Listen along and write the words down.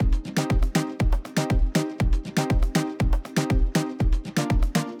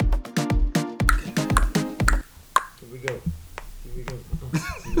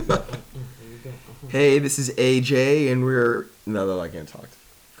Hey, this is A.J. and we're... No, I can't talk.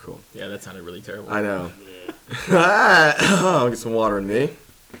 Cool. Yeah, that sounded really terrible. I know. I'll get some water in me.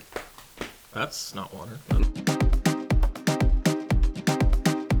 That's not water.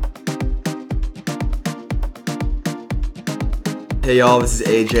 Hey y'all, this is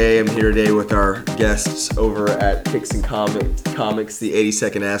AJ. I'm here today with our guests over at Kicks and Comics, the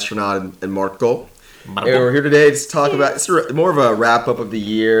 82nd Astronaut and Marco. And we're here today to talk about, it's more of a wrap-up of the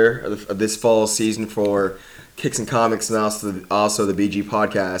year, of this fall season for Kicks and Comics and also the BG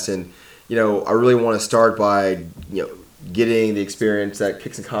podcast. And, you know, I really want to start by, you know, getting the experience that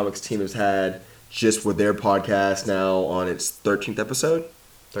Kicks and Comics team has had just with their podcast now on its 13th episode.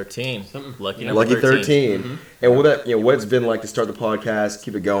 13. Something. Lucky 13. Mm-hmm. And what it's been like to start the podcast,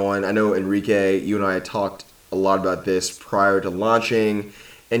 keep it going. I know, Enrique, you and I had talked a lot about this prior to launching,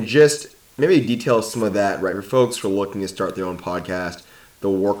 and just maybe detail some of that, right, for folks who are looking to start their own podcast, the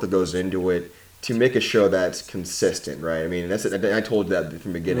work that goes into it to make a show that's consistent, right? I mean, that's it. I told you that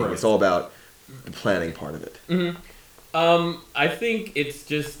from the beginning. Right. It's all about the planning part of it. Mm-hmm. I think it's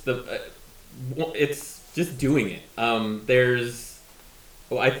just it's just doing it. I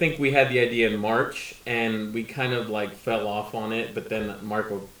think we had the idea in March, and we kind of like fell off on it. But then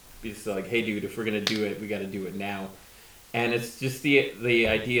Marco is like, "Hey, dude, if we're gonna do it, we got to do it now." And it's just the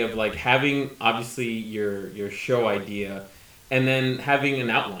idea of like having obviously your show idea, and then having an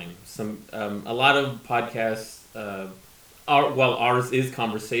outline. A lot of podcasts, while ours is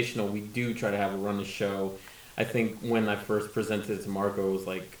conversational, we do try to have a run the show. I think when I first presented it to Marco, it was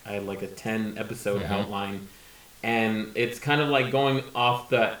like I had like a 10 episode outline. And it's kind of like going off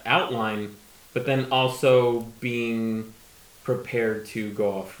the outline, but then also being prepared to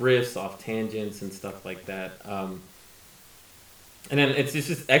go off riffs, off tangents, and stuff like that. And then it's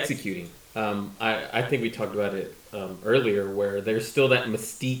just executing. I think we talked about it earlier, where there's still that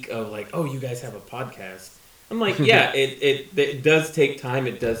mystique of like, oh, you guys have a podcast. I'm like, yeah, it does take time,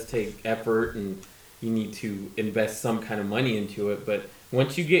 it does take effort, and you need to invest some kind of money into it. But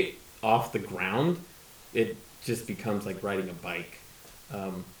once you get off the ground, it just becomes like riding a bike,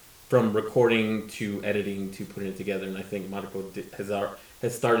 from recording to editing to putting it together. And I think Marco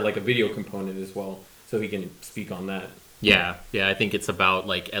has started like a video component as well, so he can speak on that. Yeah, I think it's about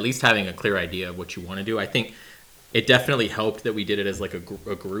like at least having a clear idea of what you want to do. I think it definitely helped that we did it as like a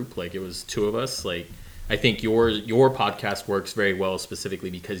group, like it was two of us. Like I think your podcast works very well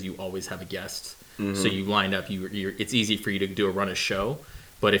specifically because you always have a guest, so you lined up. It's easy for you to do a run a show,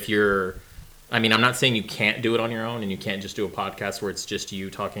 but if you're I'm not saying you can't do it on your own and you can't just do a podcast where it's just you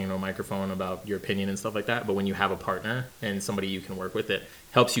talking into a microphone about your opinion and stuff like that. But when you have a partner and somebody you can work with, it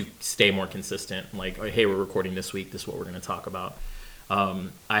helps you stay more consistent. Like, hey, we're recording this week. This is what we're going to talk about. I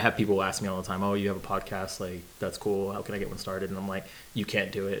have people ask me all the time, oh, you have a podcast? Like, that's cool. How can I get one started? And I'm like, you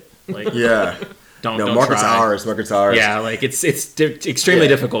can't do it. Like, yeah. Don't market's try. Ours. Yeah, like it's extremely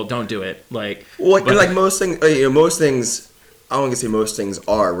difficult. Don't do it. Like, well, like most things, I don't want to say most things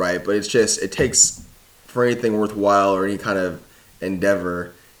are, right, but it's just, it takes, for anything worthwhile or any kind of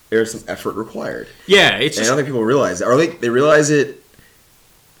endeavor, there's some effort required. Yeah, I don't think people realize that. Or they realize it,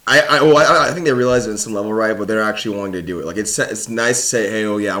 I think they realize it in some level, right, but they're actually wanting to do it. Like, it's nice to say, hey,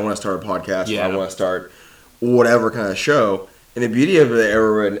 oh yeah, I want to start a podcast, or I want to start whatever kind of show. And the beauty of the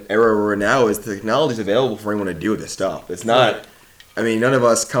era we're in now is the technology is available for anyone to do this stuff. It's not, none of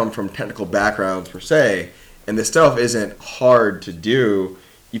us come from technical backgrounds per se, and this stuff isn't hard to do.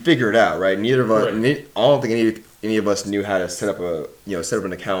 You figure it out, right? Neither of us. I don't think any of us knew how to set up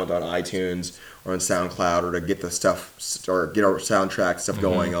an account on iTunes or on SoundCloud, or to get the stuff or get our soundtrack stuff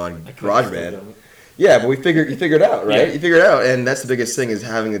going on GarageBand. Yeah, but you figure it out, right? Yeah. You figure it out, and that's the biggest thing, is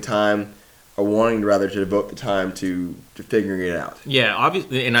having the time, or wanting to devote the time to figuring it out. Yeah,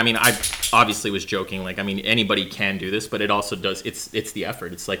 obviously, and I obviously was joking. Like, anybody can do this, but it also does. It's the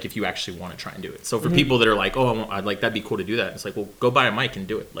effort. It's like if you actually want to try and do it. So for people that are like, oh, I'd like that'd be cool to do that. It's like, well, go buy a mic and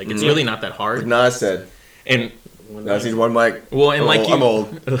do it. Like, it's really not that hard. Like Nas said, and I need one mic. Well, and I'm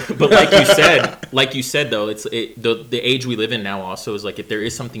old, but like you said though, the age we live in now also is like, if there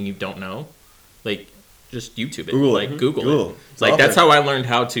is something you don't know, like, just YouTube it. Google it. Like, that's how I learned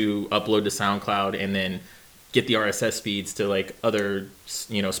how to upload to SoundCloud and then get the RSS feeds to like other,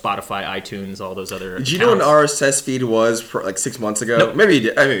 Spotify, iTunes, all those other Did you know what an RSS feed was for like 6 months ago? No. Maybe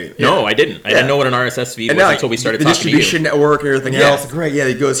you did. No, I didn't. I didn't know what an RSS feed was until we started talking to you. The distribution network and everything else. Great,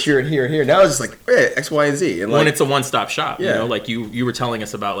 it goes here and here and here. Now it's just like, hey, X, Y, and Z. And when it's a one-stop shop, like you were telling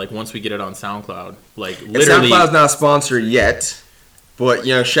us about, like, once we get it on SoundCloud, like, literally. And SoundCloud's not sponsored yet. But,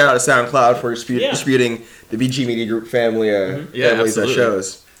 shout out to SoundCloud for distributing the BG Media Group family families that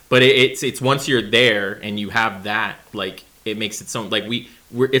shows. But it's once you're there and you have that, like, it makes it so, like, we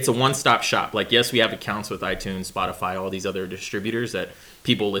it's a one-stop shop. Like, yes, we have accounts with iTunes, Spotify, all these other distributors that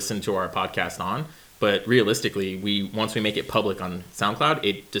people listen to our podcast on. But realistically, once we make it public on SoundCloud,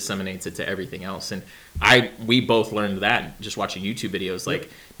 it disseminates it to everything else. And we both learned that just watching YouTube videos. Like,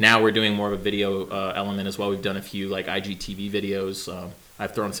 now we're doing more of a video element as well. We've done a few like IGTV videos.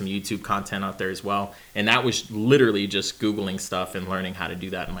 I've thrown some YouTube content out there as well. And that was literally just Googling stuff and learning how to do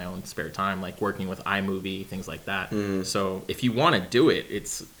that in my own spare time, like working with iMovie, things like that. So if you want to do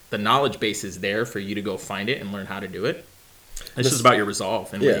it, the knowledge base is there for you to go find it and learn how to do it. It's just about your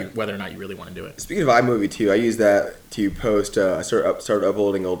resolve and whether or not you really want to do it. Speaking of iMovie too, I use that to post. I started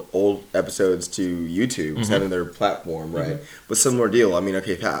uploading old episodes to YouTube, just having their platform, right? But similar deal. I mean,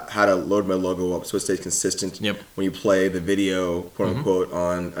 okay, how to load my logo up so it stays consistent when you play the video, quote unquote,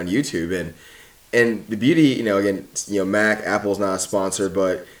 on YouTube. And the beauty, again, Mac, Apple's not a sponsor,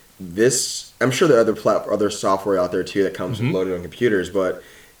 but this, I'm sure there are other software out there too that comes loaded on computers, but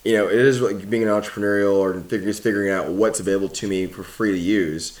it is like being an entrepreneurial or just figuring out what's available to me for free to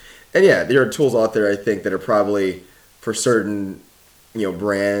use. And yeah, there are tools out there, I think, that are probably for certain,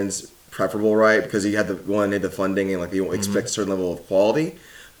 brands preferable, right? Because you have the funding and like you expect a certain level of quality.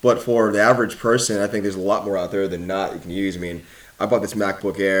 But for the average person, I think there's a lot more out there than not you can use. I mean, I bought this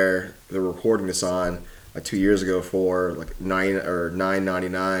MacBook Air that we're recording this on 2 years ago for like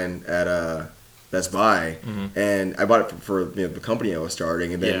 $9.99 at Best Buy, and I bought it for the company I was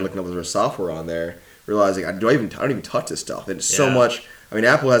starting, and then looking up their software on there, realizing I don't even touch this stuff. And it's so much. I mean,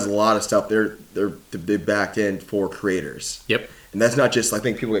 Apple has a lot of stuff. They're backed in for creators. Yep. And that's not just. I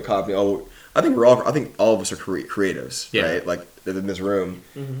think people get caught. I think all of us are creatives, right? Like in this room,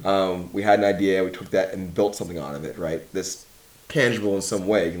 we had an idea, we took that and built something out of it, right? This tangible in some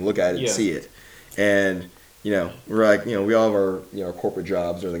way. You can look at it and see it, and. We're like, we all have our, corporate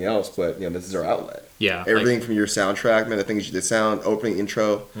jobs and everything else, but, this is our outlet. Yeah. Everything from your soundtrack, man, the sound, opening,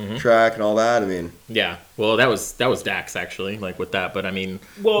 intro track and all that, I mean. Yeah. Well, that was Dax, actually, like with that. But, I mean,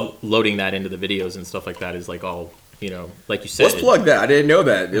 loading that into the videos and stuff like that is like all, like you said. Let's plug that. I didn't know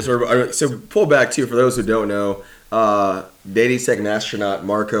that. So pull back, too, for those who don't know, dating second astronaut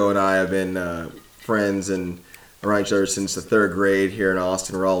Marco and I have been friends and around each other since the third grade here in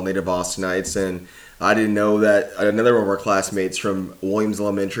Austin. We're all native Austinites, and I didn't know that another one of our classmates from Williams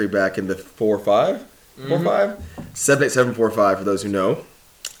Elementary back in the 4-5? 7-8-7-4-5 for those who know.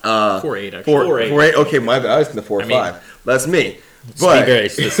 4-8, actually. 4-8. Okay, my bad. I was in the 4-5. That's me. But very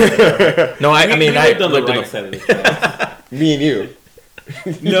specific. No, I mean, I lived on the right side of the track. Me and you.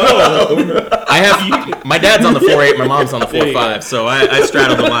 No. I have my dad's on the 4-8, my mom's on the 4-5, so I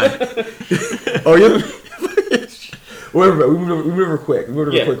straddle the line. Oh, you. We moved over quick. We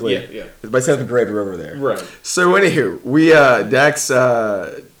moved over quickly. Yeah. By 7th grade, we're over there. Right. So anywho, Dax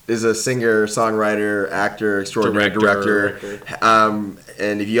is a singer, songwriter, actor, extraordinary director. And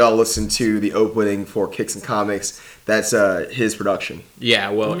if y'all listen to the opening for Kicks and Comics, that's his production.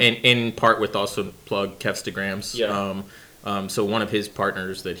 Yeah, well, and in part with also plug Kevstagrams. Yeah. So one of his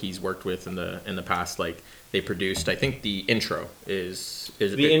partners that he's worked with in the past, like they produced, I think the intro is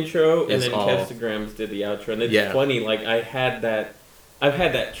the intro, and then Kevstagrams did the outro. And it's funny, like I've had that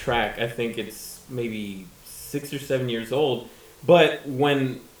track. I think it's maybe 6 or 7 years old. But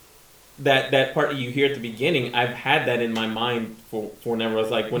when that part that you hear at the beginning, I've had that in my mind for whenever I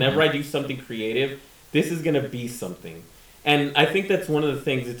was like, whenever I do something creative, this is gonna be something. And I think that's one of the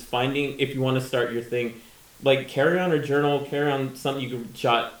things. It's finding, if you want to start your thing, like carry on a journal, carry on something you can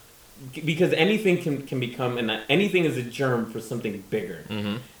jot. Because anything can become, and anything is a germ for something bigger.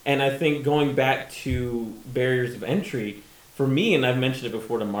 And I think going back to barriers of entry, for me, and I've mentioned it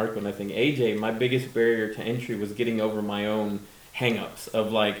before to Marco and I think AJ, my biggest barrier to entry was getting over my own hang-ups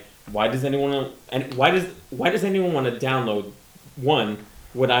of like, why does anyone want to download, one,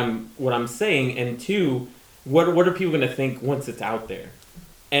 what I'm saying, and two, what are people going to think once it's out there?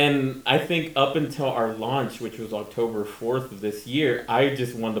 And I think up until our launch, which was October 4th of this year, I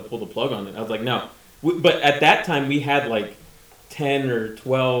just wanted to pull the plug on it. I was like, no. But at that time, we had like 10 or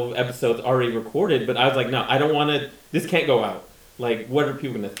 12 episodes already recorded. But I was like, no, I don't want to. This can't go out. Like, what are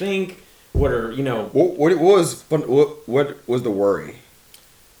people going to think? What are, What was the worry?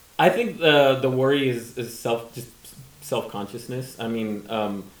 I think the worry is self-consciousness. I mean,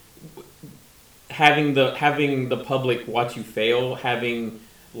 having the public watch you fail, having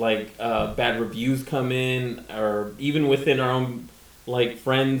like bad reviews come in, or even within our own like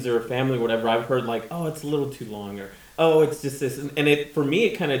friends or family, whatever, I've heard like, oh, it's a little too long, or oh, it's just this, and it for me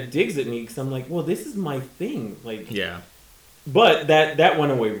it kind of digs at me because I'm like, well, this is my thing, like yeah. But that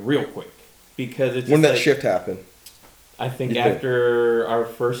went away real quick because it's just when that shift happened. I think after our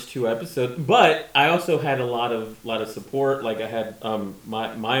first 2 episodes, but I also had a lot of support. Like I had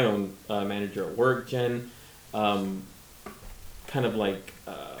my own manager at work, Jen, kind of like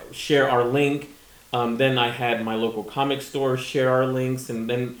share our link. Then I had my local comic store share our links, and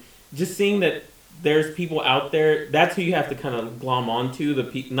then just seeing that there's people out there. That's who you have to kind of glom onto,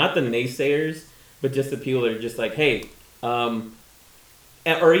 not the naysayers, but just the people that are just like, hey.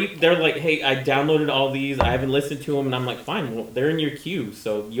 Or they're like, hey, I downloaded all these. I haven't listened to them. And I'm like, fine, well, they're in your queue.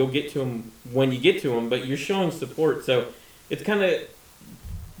 So you'll get to them when you get to them. But you're showing support. So it's kind of,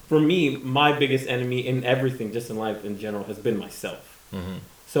 for me, my biggest enemy in everything, just in life in general, has been myself. Mm-hmm.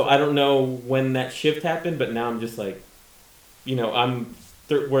 So I don't know when that shift happened. But now I'm just like,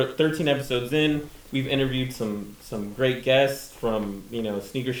 we're 13 episodes in. We've interviewed some great guests from,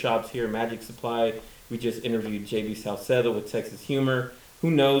 sneaker shops here, Magic Supply. We just interviewed JB Salcedo with Texas Humor. Who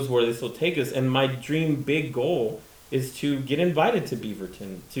knows where this will take us? And my dream big goal is to get invited to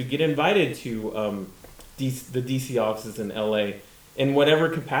Beaverton, to get invited to the DC offices in LA in whatever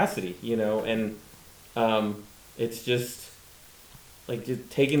capacity, and it's just like just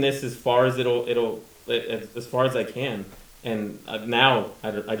taking this as far as as far as I can. And now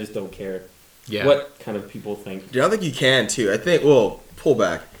I just don't care what kind of people think. I think you can too. I think, pull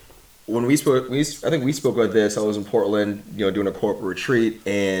back. When I think we spoke about this. I was in Portland, doing a corporate retreat,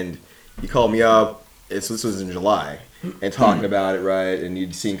 and you called me up. This was in July, and talking about it, right? And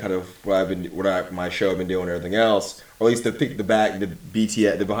you'd seen kind of my show I've been doing, and everything the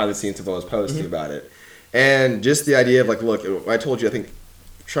behind the scenes stuff I was posting about it, and just the idea of like, look, I told you. I think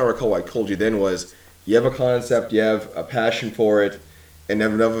I'm trying to recall what I told you then was you have a concept, you have a passion for it. And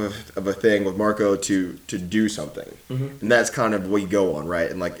have enough of a thing with Marco to do something, and that's kind of what you go on,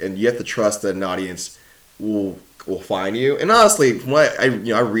 right? And you have to trust that an audience will find you. And honestly, from what I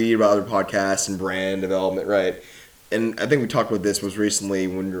read about other podcasts and brand development, right? And I think we talked about this was recently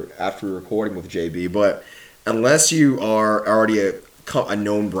after recording with JB. But unless you are already a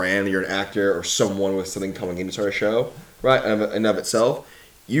known brand, you're an actor or someone with something coming in to start a show, right? And of itself,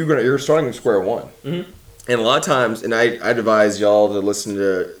 you're starting from square one. Mm-hmm. And a lot of times, and I advise y'all to listen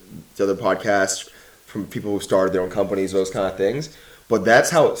to other podcasts from people who started their own companies, those kind of things. But that's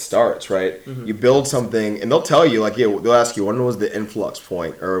how it starts, right? Mm-hmm. You build something, and they'll tell you, like, they'll ask you, when was the influx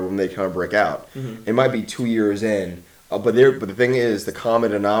point, or when they kind of break out? Mm-hmm. It might be 2 years in, but the thing is, the common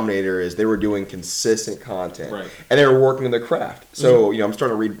denominator is they were doing consistent content, right. And they were working in their craft. So, I'm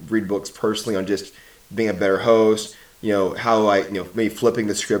starting to read books personally on just being a better host, how I, maybe flipping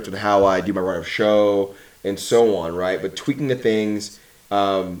the script on how I do my run of show, and so on, right? But tweaking the things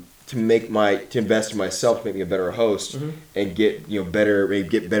to invest in myself, to make me a better host, and get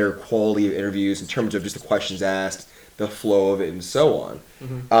better quality of interviews in terms of just the questions asked, the flow of it, and so on.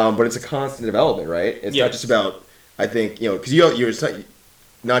 Mm-hmm. But it's a constant development, right? It's not just about, I think, because it's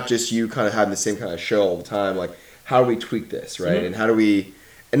not just you kind of having the same kind of show all the time. Like, how do we tweak this, right? Mm-hmm. And how do we,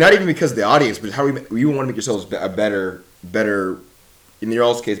 and not even because of the audience, but how we want to make yourselves a better, in your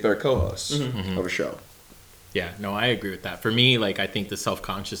all's case, better co-hosts of a show. Yeah, no, I agree with that. For me, like, I think the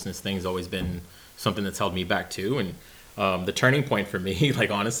self-consciousness thing's always been something that's held me back too. And the turning point for me, like,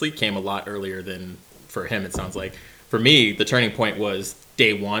 honestly, came a lot earlier than for him, it sounds like. For me, the turning point was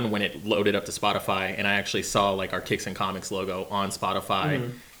day one when it loaded up to Spotify, and I actually saw, like, our Kicks and Comics logo on Spotify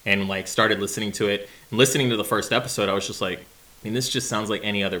and, like, started listening to it. And listening to the first episode, I was just like, I mean, this just sounds like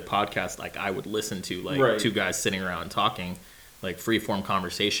any other podcast, like, I would listen to, like, two guys sitting around talking, like, free-form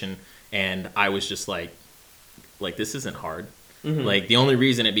conversation. And I was just like, this isn't hard. Mm-hmm. Like, the only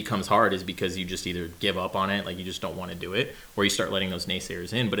reason it becomes hard is because you just either give up on it, like, you just don't want to do it, or you start letting those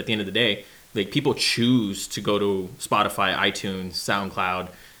naysayers in. But at the end of the day, like, people choose to go to Spotify, iTunes, SoundCloud,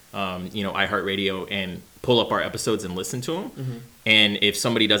 iHeartRadio, and pull up our episodes and listen to them. Mm-hmm. And if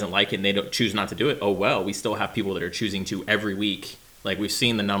somebody doesn't like it and they don't choose not to do it, oh well, we still have people that are choosing to every week. Like, we've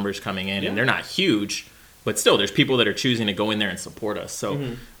seen the numbers coming in, and they're not huge, but still, there's people that are choosing to go in there and support us.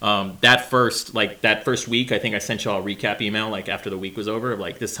 So that first week, I think I sent y'all a recap email, like, after the week was over, of,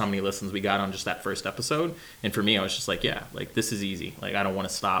 like, this is how many listens we got on just that first episode. And for me, I was just like, yeah, like, this is easy. Like, I don't want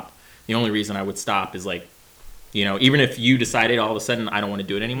to stop. The only reason I would stop is, like, even if you decided all of a sudden I don't want to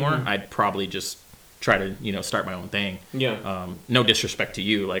do it anymore, I'd probably just try to, start my own thing. Yeah. No disrespect to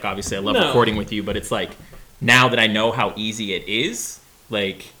you. Like, obviously, I love recording with you, but it's like, now that I know how easy it is,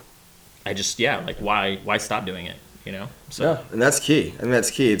 like, I just, why stop doing it, So. Yeah, and that's key. I think that's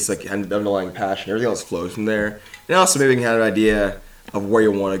key. It's like an underlying passion. Everything else flows from there. And also maybe you can have an idea of where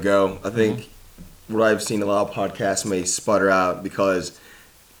you want to go. I think what I've seen a lot of podcasts may sputter out because,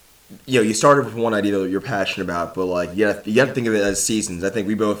 you started with one idea that you're passionate about, but, like, you have to think of it as seasons. I think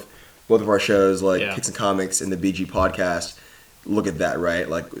we both both of our shows, like Kicks and Comics and the BG podcast, look at that, right?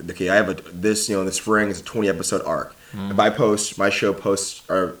 Like, okay, I have this, in the spring is a 20 episode arc. If I post, my show posts,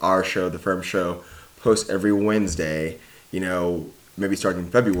 or our show, the firm show, posts every Wednesday, maybe starting in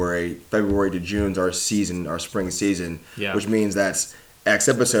February to June's our season, our spring season, which means that's X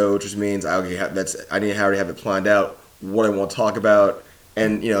episode, which means I need to already have it planned out, what I want to talk about.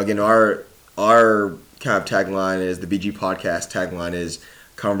 And, again, our kind of tagline is, the BG podcast tagline is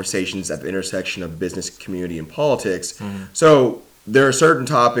conversations at the intersection of business, community, and politics. So there are certain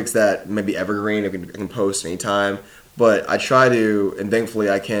topics that may be evergreen. I can post anytime, but I try to, and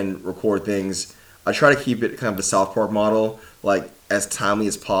thankfully I can record things. I try to keep it kind of the South Park model, like as timely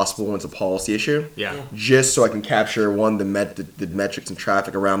as possible when it's a policy issue. Just so I can capture the metrics and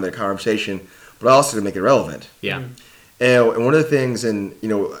traffic around the conversation, but also to make it relevant. And one of the things, and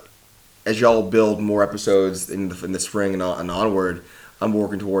as y'all build more episodes in the spring and onward, I'm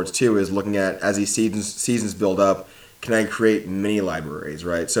working towards too, is looking at, as these seasons build up, can I create mini libraries,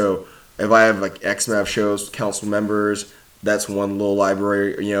 right? So if I have like X amount of shows, council members, that's one little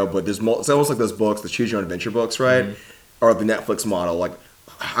library, but there's it's almost like those books, the Choose Your Own Adventure books, right? Or the Netflix model, like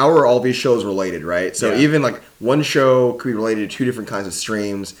how are all these shows related, right? So even like one show could be related to two different kinds of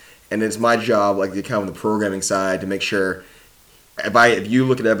streams, and it's my job, like the kind of the programming side, to make sure if you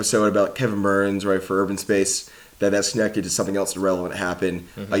look at an episode about Kevin Burns, right, for Urban Space, that's connected to something else relevant that happened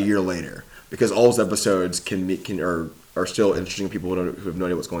a year later, because all those episodes are still interesting to people who have no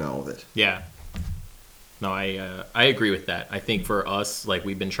idea what's going on with it. No, I agree with that. I think for us, like,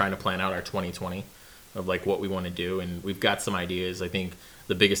 we've been trying to plan out our 2020 of like what we want to do, and we've got some ideas. I think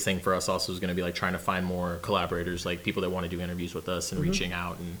the biggest thing for us also is going to be like trying to find more collaborators, like people that want to do interviews with us and reaching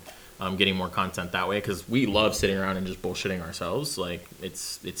out and getting more content that way, because we love sitting around and just bullshitting ourselves. Like,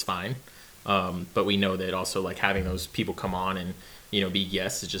 it's fine. But we know that also like having those people come on and be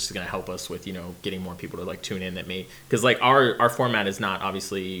guests is just going to help us with getting more people to like tune in, that may, because like our format is not,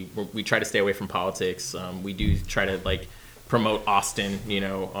 obviously we try to stay away from politics. We do try to like promote Austin,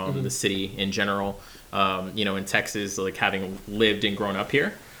 the city in general, in Texas, like having lived and grown up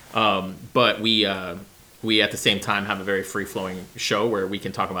here, but we at the same time have a very free-flowing show where we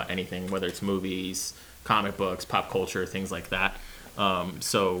can talk about anything, whether it's movies, comic books, pop culture, things like that.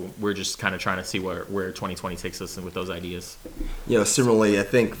 So we're just kind of trying to see where 2020 takes us with those ideas. Similarly, I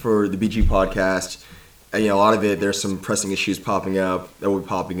think for the BG podcast, a lot of it, there's some pressing issues popping up that will be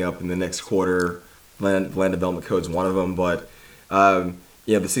popping up in the next quarter. Land development code is one of them, but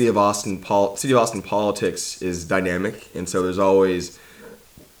the city of Austin politics is dynamic, and so there's always,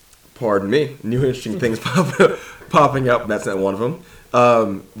 pardon me, new interesting things popping up, and that's not one of them.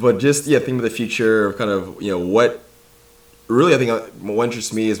 But just think of the future of kind of what. Really, I think what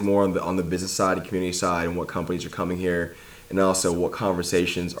interests me is more on the business side and community side, and what companies are coming here, and also what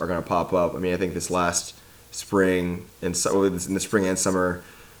conversations are going to pop up. I mean, I think this last spring, in the spring and summer,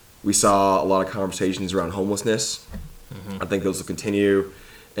 we saw a lot of conversations around homelessness. I think those will continue.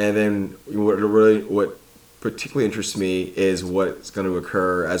 And then what particularly interests me is what's going to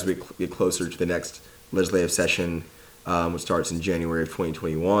occur as we get closer to the next legislative session, which starts in January of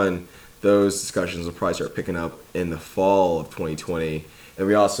 2021. Those discussions will probably start picking up in the fall of 2020. And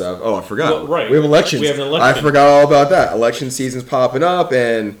we also have, I forgot. Well, right. We have elections. We have an election. I forgot all about that. Election season's popping up,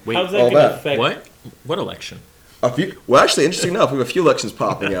 and how's that all going to that. affect? What election? Actually, interesting enough, we have a few elections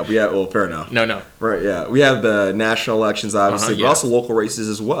popping up. Fair enough. No. Right, yeah. We have the national elections, obviously, but also local races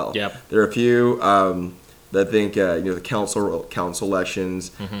as well. Yep. There are a few that I think, the council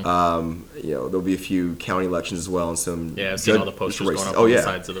elections. There'll be a few county elections as well, and some I've seen all the posters going up on the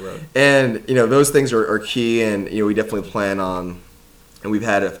sides of the road. And, those things are key, and, we definitely plan on, and we've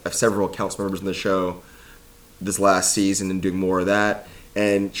had several council members in the show this last season and doing more of that,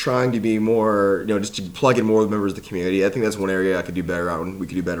 and trying to be more, just to plug in more of the members of the community. I think that's one area we could do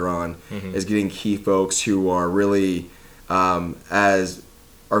better on, is getting key folks who are really, I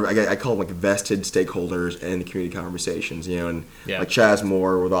call them like vested stakeholders in the community conversations, like Chaz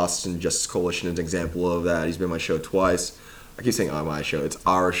Moore with Austin Justice Coalition is an example of that. He's been on my show twice. I keep saying on my show. It's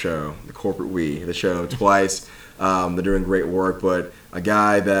our show, the corporate the show twice. They're doing great work, but a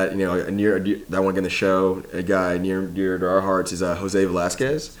guy that that I want to get in the show, a guy near dear to our hearts is Jose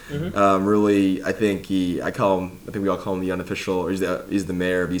Velasquez. Really, I think we all call him the unofficial. He's the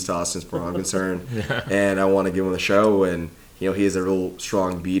mayor of East Austin, as far as I'm concerned. And I want to give him the show, and he has a real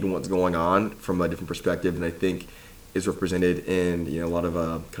strong beat on what's going on from a different perspective, and I think is represented in a lot of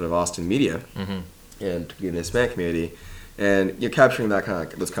kind of Austin media and in the Hispanic community, and capturing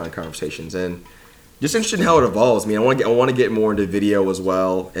those kind of conversations, and just interested in how it evolves. I mean, I want to get more into video as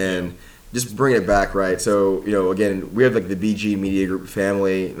well, and just bring it back, right? So, again, we have like the BG Media Group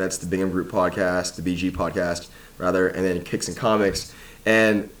family. That's the Bingham Group podcast, the BG podcast, rather, and then Kicks and Comics.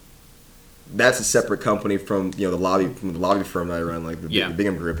 And that's a separate company from, the lobby firm that I run, like the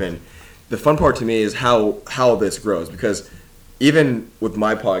Bingham Group. And the fun part to me is how this grows, because even with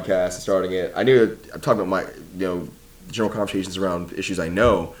my podcast starting it, I'm talking about my, general conversations around issues I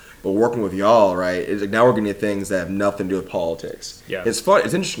know, but working with y'all, right, it's like now we're getting to things that have nothing to do with politics. Yeah. It's fun.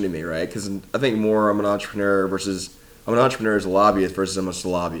 It's interesting to me, right? Because I think more I'm an entrepreneur as a lobbyist versus I'm just a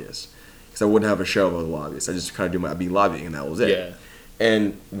lobbyist. Because I wouldn't have a show about a lobbyist. I just kind of I'd be lobbying and that was it. Yeah.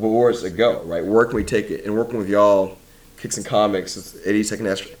 And where does it go, right? Where can we take it? And working with y'all, Kicks and Comics, it's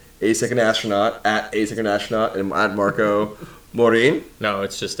 82nd Astronaut, at 82nd Astronaut, and I'm at Marco Morin. No,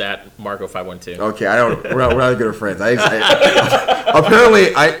 it's just at Marco 512. Okay, we're not good friends.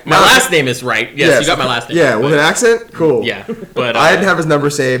 Apparently, my last name is right. Yes, you got my last name. Yeah, with an accent? Cool. Yeah, but I didn't have his number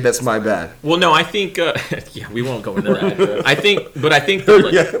saved. That's my bad. Well, no, I think we won't go into that. I think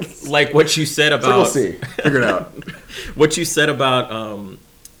that, like what you said about we'll see. Figure it out. What you said about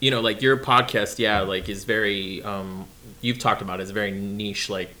like your podcast, like is very you've talked about is very niche,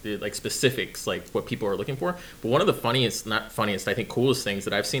 like specifics, like what people are looking for. But one of the I think coolest things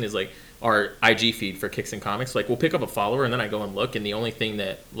that I've seen is like our IG feed for Kicks and Comics. Like we'll pick up a follower and then I go and look, and the only thing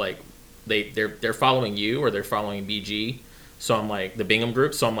that like they're following you or they're following BG. So I'm like the Bingham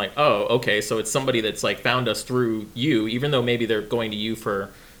Group. So I'm like, oh, okay. So it's somebody that's like found us through you, even though maybe they're going to you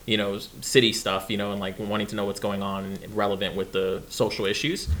for city stuff, and like wanting to know what's going on and relevant with the social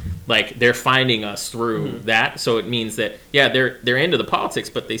issues. Like they're finding us through that. So it means that, they're into the politics,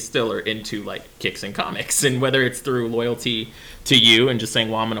 but they still are into like Kicks and Comics. And whether it's through loyalty to you and just saying,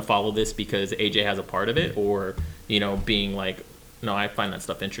 well, I'm going to follow this because AJ has a part of it, or, being like, no, I find that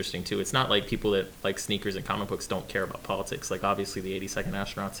stuff interesting too. It's not like people that like sneakers and comic books don't care about politics. Like obviously the 82nd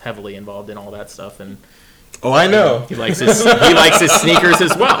Astronaut's heavily involved in all that stuff, and oh, I know. He likes his sneakers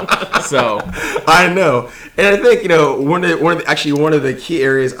as well. So I know, and I think one of the key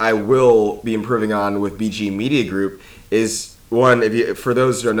areas I will be improving on with BG Media Group is one. For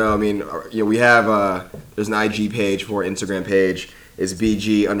those who don't know, I mean, we have there's an IG page for Instagram page. It's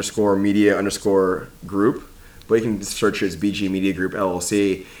BG_Media_Group, but you can search it as BG Media Group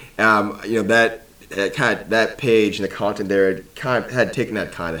LLC. That page and the content there had taken a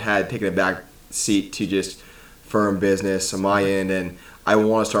back seat to just firm business on my end, and I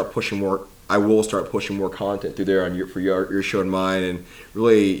want to start pushing more. I will start pushing more content through there for your show and mine, and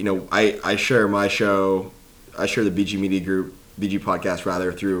really, I share my show. I share the BG Media Group, BG podcast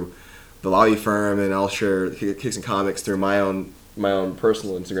rather, through the lobby firm, and I'll share Kicks and Comics through my own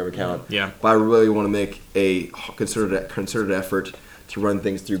personal Instagram account. Yeah. But I really want to make a concerted effort to run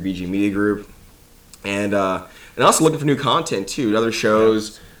things through BG Media Group, and also looking for new content too, other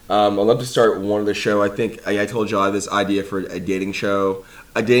shows. Yeah. I'd love to start one of the show. I think I told you I have this idea for a dating show,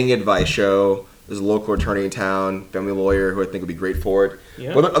 a dating advice show. There's a local attorney in town, family lawyer, who I think would be great for it.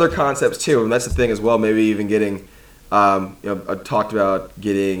 Yeah. But other concepts too, and that's the thing as well. Maybe even getting, I talked about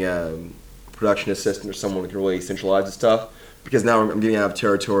getting a production assistant or someone who can really centralize the stuff. Because now I'm getting out of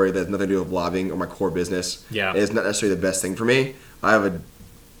territory that has nothing to do with lobbying or my core business. Yeah, it's not necessarily the best thing for me. I have a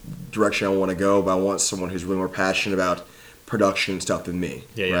direction I want to go, but I want someone who's really more passionate about production stuff than me.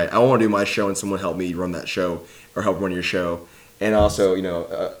 Yeah. Right. I want to do my show and someone help me run that show or help run your show, and also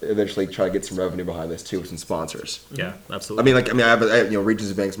eventually try to get some revenue behind this too with some sponsors. Yeah, absolutely. I have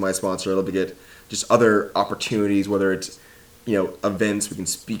Regions Bank's my sponsor. I'd love to get just other opportunities, whether it's events we can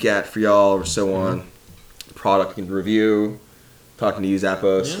speak at for y'all or so on, product we can review, talking to you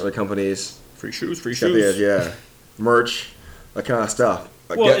Zappos, other companies, free shoes, merch, that kind of stuff.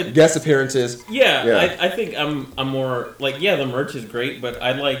 Guest appearances. Yeah. I think I'm more like, the merch is great, but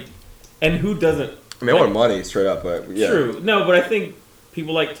I like, and who doesn't? I mean, I want money straight up, but yeah. True. No, but I think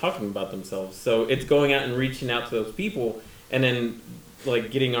people like talking about themselves, so it's going out and reaching out to those people, and then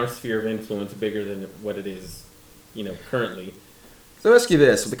like getting our sphere of influence bigger than what it is, currently. So let me ask you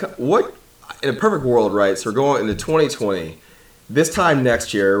this: what in a perfect world, right? So we're going into 2020. This time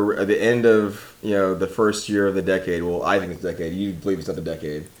next year, at the end of the first year of the decade. Well, I think it's a decade. You believe it's not the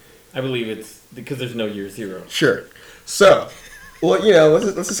decade. I believe it's because there's no year zero. Sure. So, well,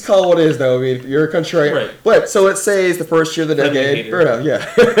 let's just call it what it is, though. I mean, you're a contrarian. Right. But so let's say it's the first year of the decade. Fair enough.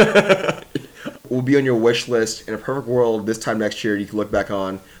 Yeah. Will be on your wish list in a perfect world. This time next year, you can look back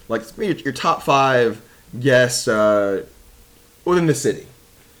on like maybe your top 5 guests within the city.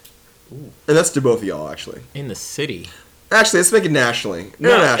 Ooh. And that's to both of y'all, actually. In the city. Actually, let's make it nationally.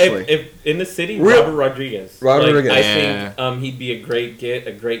 Internationally. If in the city, Robert Rodriguez. Rodriguez. I think he'd be a great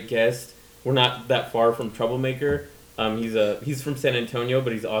guest. We're not that far from Troublemaker. He's from San Antonio,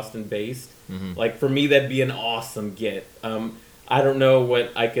 but he's Austin based. Like for me, that'd be an awesome get. I don't know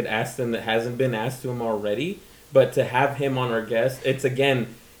what I could ask them that hasn't been asked to him already, but to have him on our guest, it's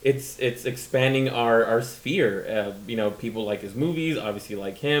expanding our sphere. People like his movies, obviously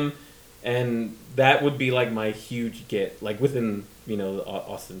like him, and that would be like my huge get, like within the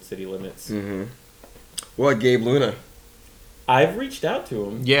Austin city limits. Well, Gabe Luna. I've reached out to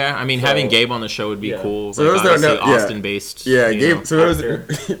him. Yeah, I mean, having Gabe on the show would be cool. So like, those Austin-based. Yeah, Gabe. So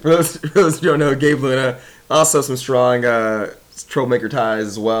for those who don't know, Gabe Luna also some strong troublemaker ties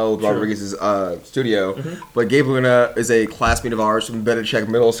as well with Rodriguez's studio. But Gabe Luna is a classmate of ours from Bennett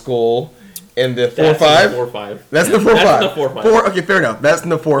Middle School in the 4-5. That's in the 4-5. Okay, fair enough. That's in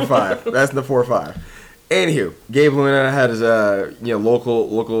the 4-5. That's in the 4-5. Anywho, Gabe Luna had his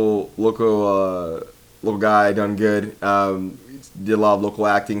local guy, done good. Did a lot of local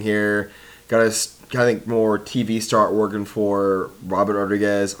acting here. Got his, I think, more TV start working for Robert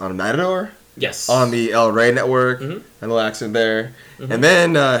Rodriguez on Matador. Yes. On the El Rey network. And a little accent there. And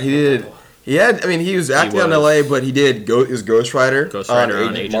then he was acting on LA, but he was Ghost Rider on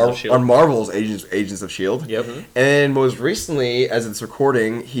Agents of S.H.I.E.L.D. On Marvel's Agents of S.H.I.E.L.D. Yep. And most recently, as it's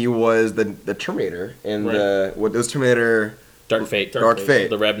recording, he was the Terminator in Terminator... Dark Fate.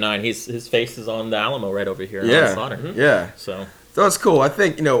 The Rev 9. His face is on the Alamo right over here. Yeah. Slaughter. Yeah. So it's cool. I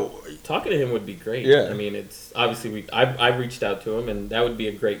think, talking to him would be great. Yeah. I mean, it's obviously I've reached out to him, and that would be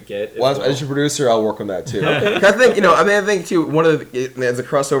a great get. Well, as your producer, I'll work on that too. Okay. I think too, one of as a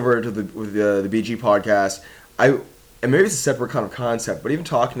crossover to the BG podcast, and maybe it's a separate kind of concept, but even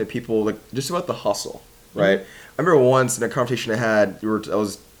talking to people like just about the hustle, right? I remember once in a conversation I had, I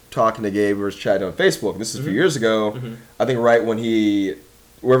was talking to Gabe, we were chatting on Facebook, and this is a few years ago, I think right when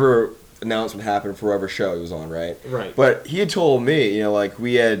whoever announcement happened for whatever show he was on, right? Right. But he had told me,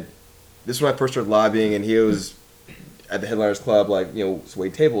 this is when I first started lobbying, and he was at the Headliners Club,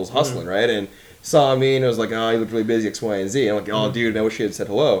 wait tables, hustling, right? And saw me, and it was like, oh, he looked really busy, X, Y, and Z. And I'm like, oh, dude, I wish he had said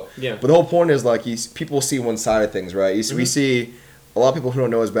hello. Yeah. But the whole point is, people see one side of things, right? We see a lot of people who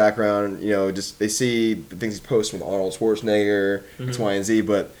don't know his background, they see the things he's posting with Arnold Schwarzenegger, X, Y, and Z,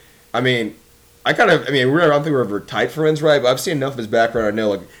 but I don't think we're ever tight friends, right? But I've seen enough of his background. I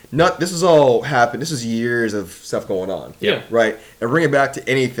know, this has all happened. This is years of stuff going on. Yeah. Right? And bring it back to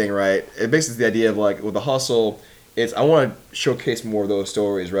anything, right? It basically the idea of, with the hustle, I want to showcase more of those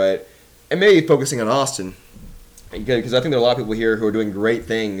stories, right? And maybe focusing on Austin. Because I think there are a lot of people here who are doing great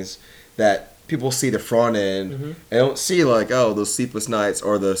things that people see the front end and don't see, those sleepless nights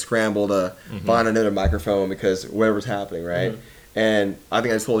or the scramble to find another microphone because whatever's happening, right? And I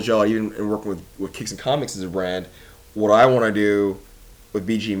think I told y'all, even in working with Kicks and Comics as a brand, what I want to do with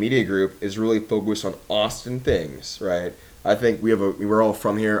BG Media Group is really focus on Austin things, right? I think we're all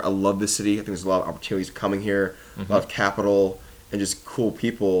from here. I love this city. I think there's a lot of opportunities coming here, a lot of capital, and just cool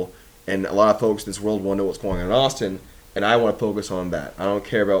people. And a lot of folks in this world want to know what's going on in Austin, and I want to focus on that. I don't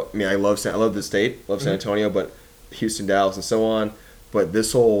care about, I love the state, love San Antonio, but Houston, Dallas, and so on. But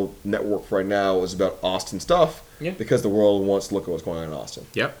this whole network right now is about Austin stuff. Yeah. Because the world wants to look at what's going on in Austin.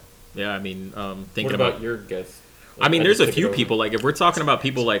 Yep. Yeah, thinking what about your guests? There's a few people, if we're talking about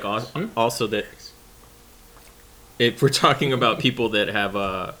people also that, if we're talking about people that have,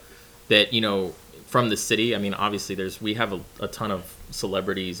 from the city, obviously we have a ton of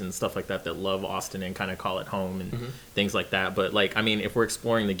celebrities and stuff like that love Austin and kind of call it home and things like that. But if we're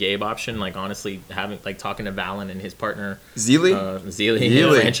exploring the Gabe option, honestly, talking to Valen and his partner Zealy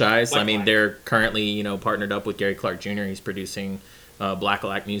franchise. They're currently partnered up with Gary Clark Jr. He's producing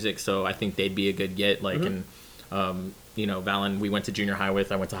Black music, so I think they'd be a good get. And Valen, we went to junior high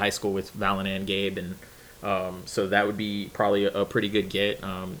with. I went to high school with Valen and Gabe, and so that would be probably a pretty good get.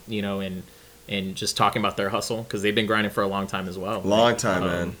 And just talking about their hustle because they've been grinding for a long time as well. Long time,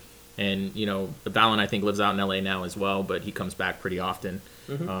 man. And Valen, I think, lives out in LA now as well, but he comes back pretty often.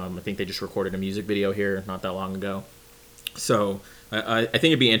 I think they just recorded a music video here not that long ago. So I think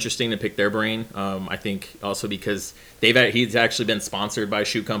it'd be interesting to pick their brain. I think also because he's actually been sponsored by a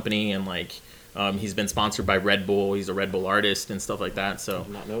shoe company and he's been sponsored by Red Bull. He's a Red Bull artist and stuff like that. So I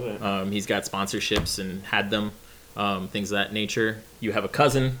did not know that. He's got sponsorships and had them. Things of that nature. You have a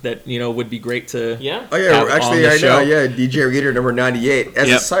cousin that would be great to. Yeah. Oh yeah, actually I know. Yeah, DJ Reader number 98.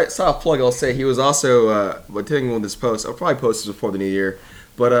 As a soft plug, I'll say he was also. Taking one of this post, I'll probably post this before the new year.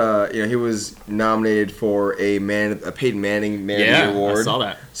 But he was nominated for a Peyton Manning Man of the Year award. I saw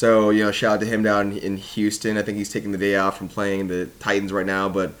that. So shout out to him down in Houston. I think he's taking the day off from playing the Titans right now,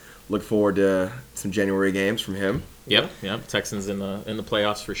 but look forward to some January games from him. Yep. Texans in the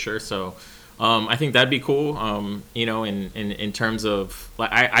playoffs for sure. So. I think that'd be cool. In terms of,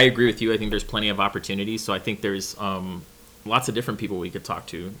 like, I agree with you. I think there's plenty of opportunities. So I think there's lots of different people we could talk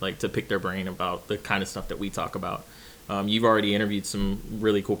to, like, to pick their brain about the kind of stuff that we talk about. You've already interviewed some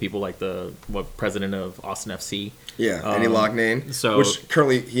really cool people, like the president of Austin FC. Yeah, Andy Loughnane. So, which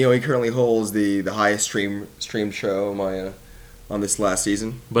currently, he currently holds the highest stream show on this last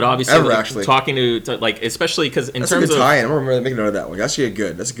season. But obviously, actually talking to like, especially because in terms of tie-in, I remember making note of that one. That's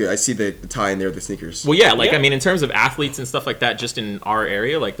good. That's good. I see the tie in there with the sneakers. Well, yeah, I mean, in terms of athletes and stuff like that, just in our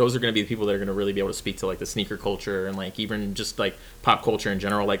area, like, those are going to be the people that are going to really be able to speak to, like, the sneaker culture and, like, even just, like, pop culture in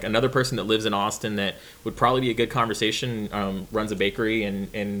general. Like, another person that lives in Austin that would probably be a good conversation, runs a bakery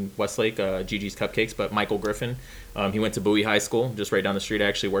in Westlake, Gigi's Cupcakes, but Michael Griffin. He went to Bowie High School, just right down the street. I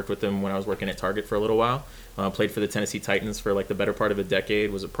actually worked with him when I was working at Target for a little while. Played for the Tennessee Titans for, like, the better part of a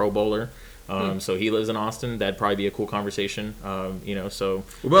decade, was a Pro Bowler. So he lives in Austin. That'd probably be a cool conversation. So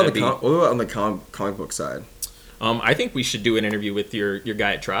what about on the comic book side? I think we should do an interview with your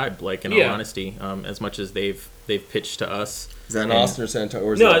guy at Tribe. Like, in all honesty, as much as they've pitched to us. Is that in Austin or San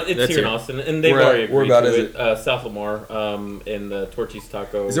Antonio? No, it's here in Austin, and they've already agreed to it. South Lamar, in the Torchy's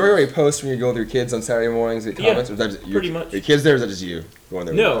Taco. Is there already a post when you go with your kids on Saturday mornings at comments? Yeah, or is that just pretty much. Your kids there, or is that just you going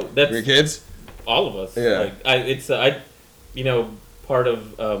there? No, that's your kids. All of us. Yeah. Part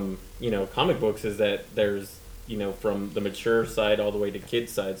of comic books is that there's from the mature side all the way to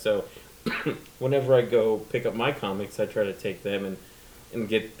kids side. So whenever I go pick up my comics, I try to take them and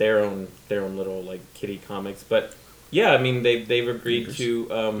get their own little, like, kiddie comics. But yeah, I mean, they've agreed to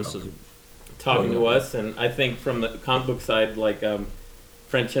talking to us, and I think from the comic book side, like,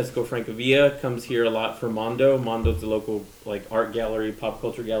 Francesco Francavilla comes here a lot for Mondo. Mondo's the local, like, art gallery, pop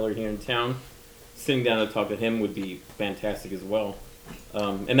culture gallery here in town. Sitting down to talk to him would be fantastic as well.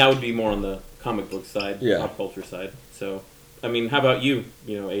 And that would be more on the comic book side, pop culture side. So, I mean, how about you,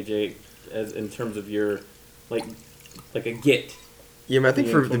 AJ, as in terms of your, like a get? Yeah, man, I think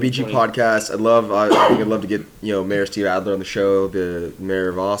for the BG podcast, I think I'd love to get, Mayor Steve Adler on the show, the mayor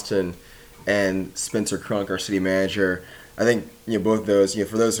of Austin, and Spencer Crunk, our city manager. I think, both of those,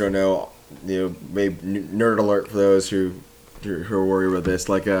 for those who don't know, maybe nerd alert for those who are worried about this,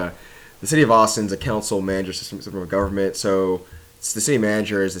 like, the city of Austin's a council manager system of government, so the city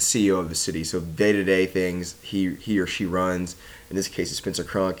manager is the CEO of the city. So day-to-day things he or she runs. In this case, it's Spencer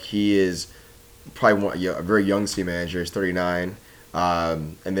Crunk. He is probably a very young city manager. He's 39.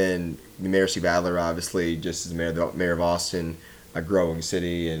 And then the Mayor Steve Adler, obviously, just as the mayor of Austin, a growing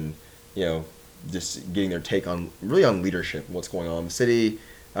city, and just getting their take on leadership and what's going on in the city,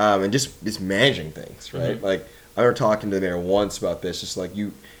 and just managing things, right? Mm-hmm. Like, I remember talking to the mayor once about this, just like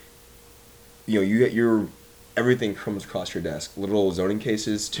you get everything comes across your desk, little zoning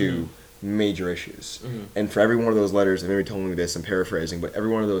cases to major issues. Mm-hmm. And for every one of those letters, and maybe telling me this, I'm paraphrasing, but every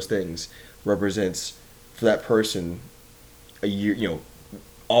one of those things represents, for that person, a year,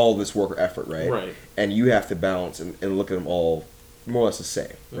 all this work or effort, right? Right. And you have to balance and look at them all more or less the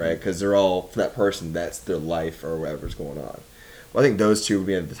same, right? Because they're all, for that person, that's their life or whatever's going on. Well, I think those two would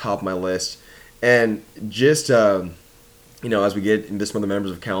be at the top of my list. And just, as we get into some of the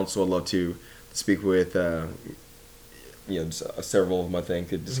members of council, I'd love to speak with, several of them, I think,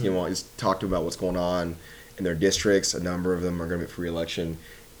 to just talk to them about what's going on in their districts. A number of them are going to be for re-election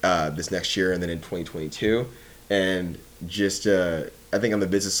this next year and then in 2022. And just, I think on the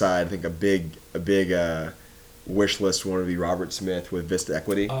business side, I think a big wish list one would be Robert Smith with Vista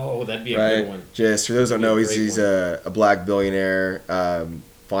Equity. Oh, that'd be a good one. Just for those who don't know, he's a black billionaire,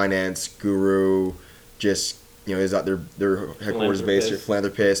 finance guru, just, he's out their headquarters based here,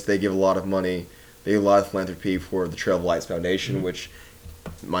 philanthropist. They give a lot of money. They do a lot of philanthropy for the Trail of Lights Foundation, which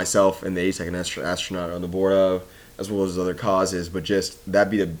myself and the 82nd Astronaut are on the board of, as well as other causes. But just,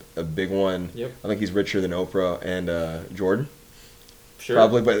 that'd be a big one. Yep. I think he's richer than Oprah and Jordan. Sure.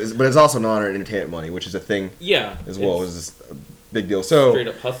 Probably, but it's also non entertainment money, which is a thing as well. It's a big deal. So straight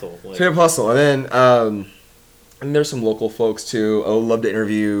up hustle. Straight up hustle. And then and there's some local folks too. I would love to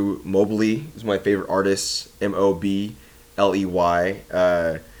interview Mobley. He's my favorite artist, Mobley.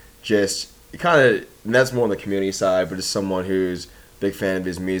 Just kind of, that's more on the community side, but just someone who's a big fan of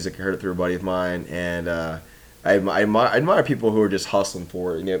his music. I heard it through a buddy of mine, and I admire people who are just hustling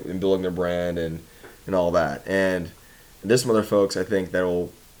for it, and building their brand and all that. And there's some other folks I think I'm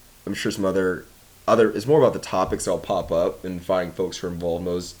sure some other, it's more about the topics that'll pop up and finding folks who are involved in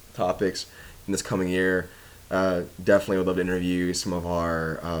those topics in this coming year. Definitely would love to interview some of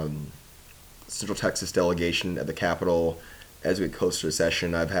our Central Texas delegation at the Capitol as we get closer to the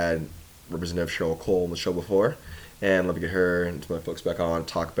session. I've had Representative Cheryl Cole on the show before, and love to get her and some other folks back on,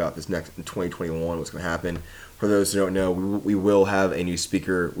 talk about this next in 2021, what's going to happen. For those who don't know, we will have a new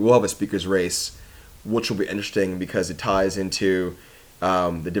speaker. We will have a speaker's race, which will be interesting because it ties into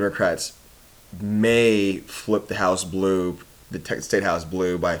the Democrats may flip the House blue, the state House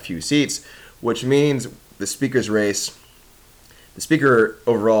blue by a few seats, which means the speaker's race, the speaker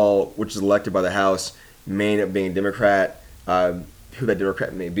overall, which is elected by the House, may end up being a Democrat. Who that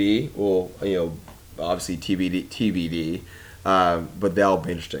Democrat may be, well, obviously TBD, but that'll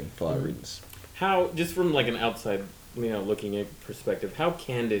be interesting for a lot of reasons. How, just from like an outside, looking at perspective, how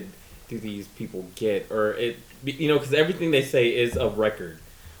candid do these people get, or because everything they say is of record,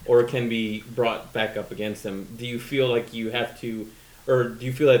 or can be brought back up against them? Do you feel like you have to, or do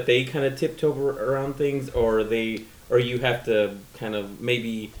you feel like they kind of tiptoe around things, or you have to kind of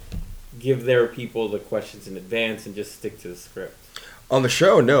maybe give their people the questions in advance and just stick to the script? On the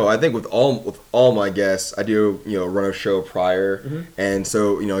show, no. I think with all my guests, I do run a show prior, and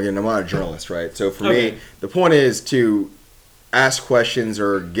so again, I'm not a journalist, right? So for me, the point is to ask questions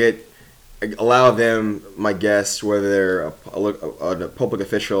or allow them, my guests, whether they're a public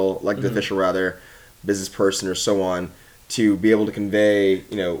official, elected official rather, business person or so on, to be able to convey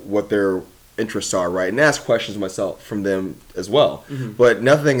what their interests are, right, and ask questions myself from them as well. But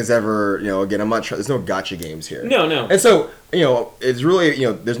nothing is ever, again, I'm not trying. There's no gotcha games here. No. And so, it's really,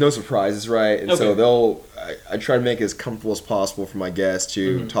 there's no surprises, right? And so I try to make it as comfortable as possible for my guests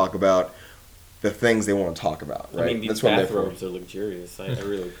to talk about the things they want to talk about, right? I mean, these bathrobes are luxurious. I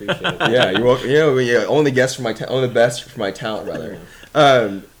really appreciate it. Yeah, you're welcome. Only the best for my talent, rather.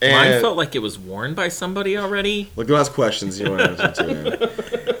 And mine felt like it was worn by somebody already. Look, don't ask questions you don't answer to.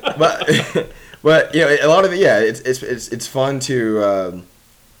 But a lot of it, it's fun to,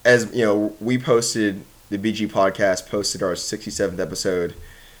 as we posted, the BG podcast posted our 67th episode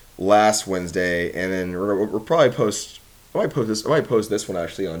last Wednesday, and then we'll probably post. I might post this one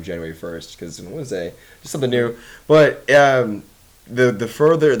actually on January 1st because it's on Wednesday, just something new. But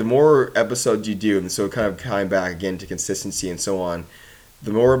the more episodes you do, and so kind of coming back again to consistency and so on,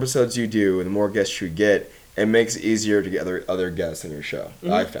 the more episodes you do and the more guests you get, it makes it easier to get other guests on your show.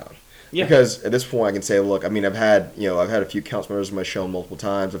 I found. Yeah. Because at this point I can say, look, I mean, I've had a few council members on my show multiple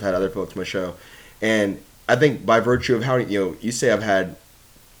times. I've had other folks on my show, and I think by virtue of how you say I've had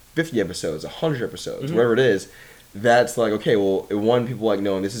 50 episodes, 100 episodes, whatever it is. That's like, okay, well, people like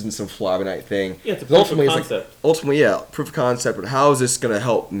knowing this isn't some fly-by-night thing. Yeah, it's a proof of concept. Ultimately, proof of concept, but how is this going to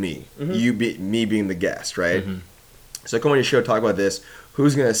help me? Me being the guest, right? So I come on your show, talk about this.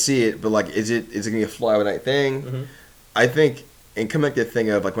 Who's going to see it? But like, is it going to be a fly-by-night thing? I think, and come back to the thing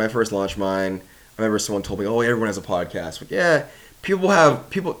of like when I first launched mine, I remember someone told me, oh, everyone has a podcast. But yeah, people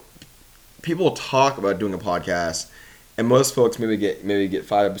talk about doing a podcast. And most folks maybe get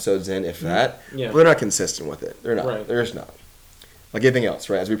 5 episodes in, if that. Yeah. But they're not consistent with it. They're not. Right. They're just not. Like anything else,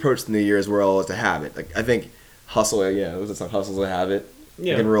 right? As we approach the new year as well, it's a habit. Like I think hustle. Yeah, it was a hustle's a habit.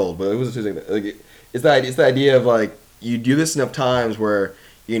 Yeah. I can roll, but it was like it's the idea of like you do this enough times where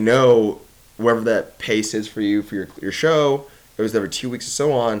wherever that pace is for you for your show. It was every 2 weeks or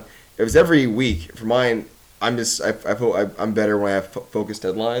so on. It was every week. For mine, I'm better when I have focused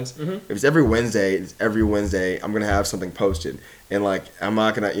deadlines. If it's every Wednesday, I'm gonna have something posted, and like I'm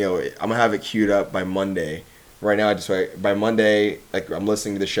not gonna, I'm gonna have it queued up by Monday. Right now, by Monday, like I'm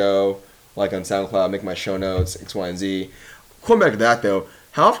listening to the show, like on SoundCloud, make my show notes, X, Y, and Z. Going back to that though,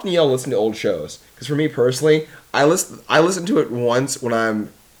 how often do y'all listen to old shows? Because for me personally, I listen to it once when I'm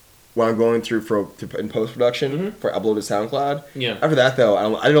going through in post production for upload to SoundCloud. Yeah. After that though,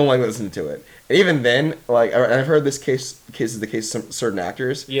 I don't like listening to it. And even then, like I've heard this case is the case of some certain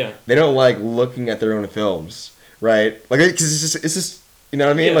actors. Yeah. They don't like looking at their own films, right? Like because it's just you know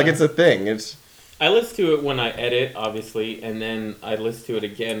what I mean? Yeah. Like it's a thing. I listen to it when I edit, obviously, and then I listen to it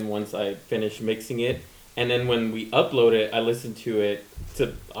again once I finish mixing it. And then when we upload it, I listen to it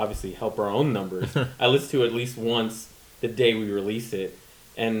to obviously help our own numbers. I listen to it at least once the day we release it.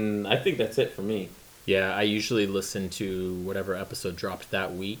 And I think that's it for me. Yeah, I usually listen to whatever episode dropped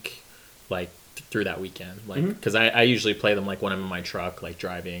that week, like through that weekend. Like, because I usually play them like when I'm in my truck, like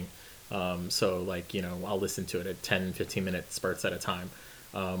driving. So like, I'll listen to it at 10, 15 minute spurts at a time.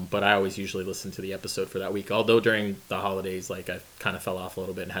 But I always usually listen to the episode for that week. Although during the holidays, like I kind of fell off a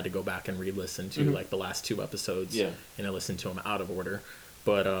little bit and had to go back and re-listen to like the last 2 episodes. Yeah. And I listened to them out of order.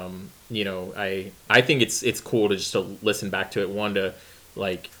 But, I think it's cool to just to listen back to it. One, to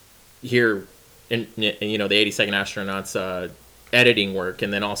like hear, the 82nd Astronauts editing work,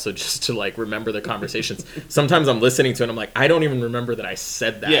 and then also just to like remember the conversations. Sometimes I'm listening to it and I'm like, I don't even remember that I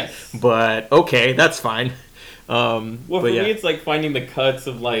said that. Yes. But okay, that's fine. For me, it's like finding the cuts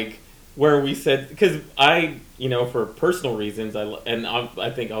of like where we said, because for personal reasons, I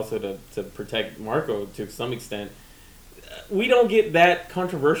think also to protect Marco to some extent, we don't get that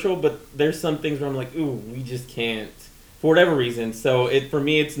controversial, but there's some things where I'm like, ooh, we just can't, for whatever reason. So for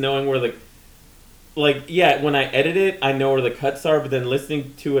me, it's knowing where when I edit it, I know where the cuts are, but then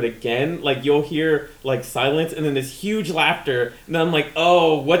listening to it again, like you'll hear like silence and then this huge laughter, and then I'm like,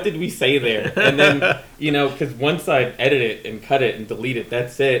 oh, what did we say there? And then, because once I edit it and cut it and delete it,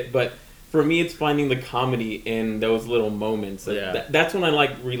 that's it. But for me, it's finding the comedy in those little moments. Yeah. That's when I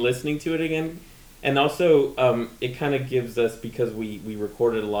like re-listening to it again. And also, it kind of gives us, because we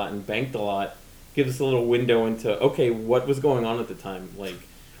recorded a lot and banked a lot, gives us a little window into, okay, what was going on at the time? Like,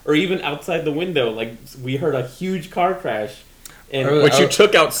 or even outside the window, like we heard a huge car crash. Which you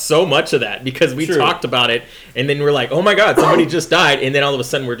took out so much of that because we talked about it, and then we're like, oh my god, somebody just died, and then all of a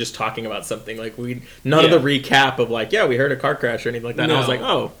sudden we're just talking about something. Like none of the recap of like, yeah, we heard a car crash or anything like that. No. And I was like,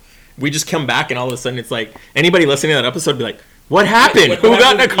 oh, we just come back and all of a sudden it's like, anybody listening to that episode would be like, what happened? Who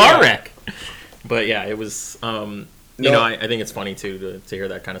got in a car wreck? But yeah, it was... I think it's funny too to hear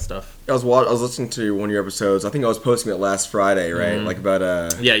that kind of stuff. I was listening to one of your episodes. I think I was posting it last Friday, right? Mm-hmm. Like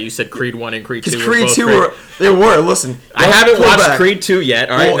about Yeah, you said Creed 1 and Creed 2 were Creed 2 were listen. I haven't watched Creed 2 yet.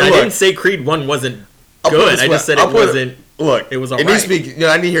 All right, I didn't say Creed 1 wasn't good. I just said it wasn't. Look, it was alright. It needs to be.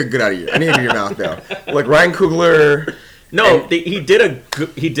 I need to hear good out of you. I need to hear your mouth though. Like Ryan Coogler. No, he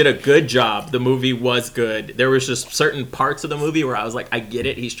did a good job. The movie was good. There was just certain parts of the movie where I was like, I get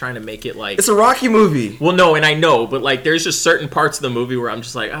it. He's trying to make it like... It's a Rocky movie. Well, no, and I know, but like there's just certain parts of the movie where I'm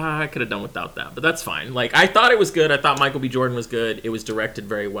just like, I could have done without that. But that's fine. Like, I thought it was good. I thought Michael B. Jordan was good. It was directed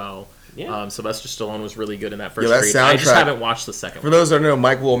very well. Yeah. Sylvester Stallone was really good in that first Creed. I just haven't watched the second one. For those that don't know,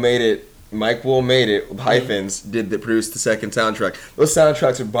 Mike Will Made It with hyphens produced the second soundtrack. Those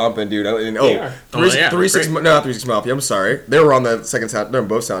soundtracks are bumping, dude. And Three Six Mafia. I'm sorry, they were on the second sound. They're on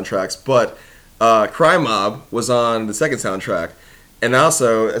both soundtracks, but Crime Mob was on the second soundtrack, and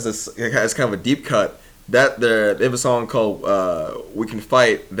also as kind of a deep cut, they have a song called "We Can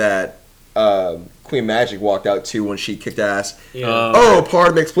Fight" that Queen Magic walked out to when she kicked ass. Yeah.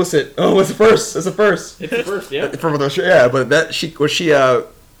 Pardon the explicit. Oh, it's the first. It's the first. Yeah, but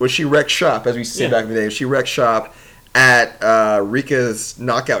when she wrecked shop, as we say back in the day, she wrecked shop at Rika's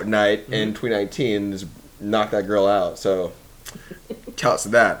knockout night in 2019 and just knocked that girl out. So, shouts to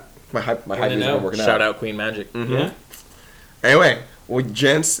that. My hype is working out. Shout out Queen Magic. Mm-hmm. Yeah. Anyway, well,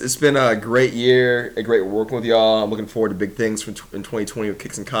 gents, it's been a great year, a great working with y'all. I'm looking forward to big things in 2020 with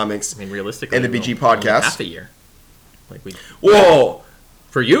Kicks and Comics. I mean, realistically, and the BG podcast. Half a year. Whoa.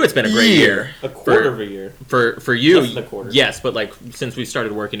 For you, it's been a great year. A quarter of a year. For you, less than a quarter. Yes, but like since we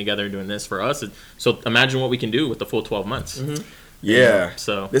started working together and doing this for us, so imagine what we can do with the full 12 months. Mm-hmm. Yeah.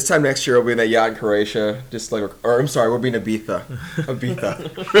 So this time next year we'll be in that yacht in Croatia, we'll be in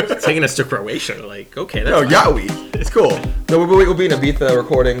Ibiza. Taking us to Croatia, like okay, that's yacht week. It's cool. No, we'll be in Ibiza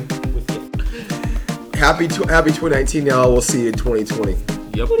recording. Happy 2019, y'all. We'll see you in 2020.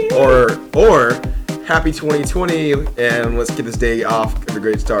 Yep. Or happy 2020, and let's get this day off with a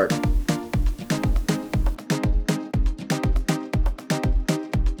great start.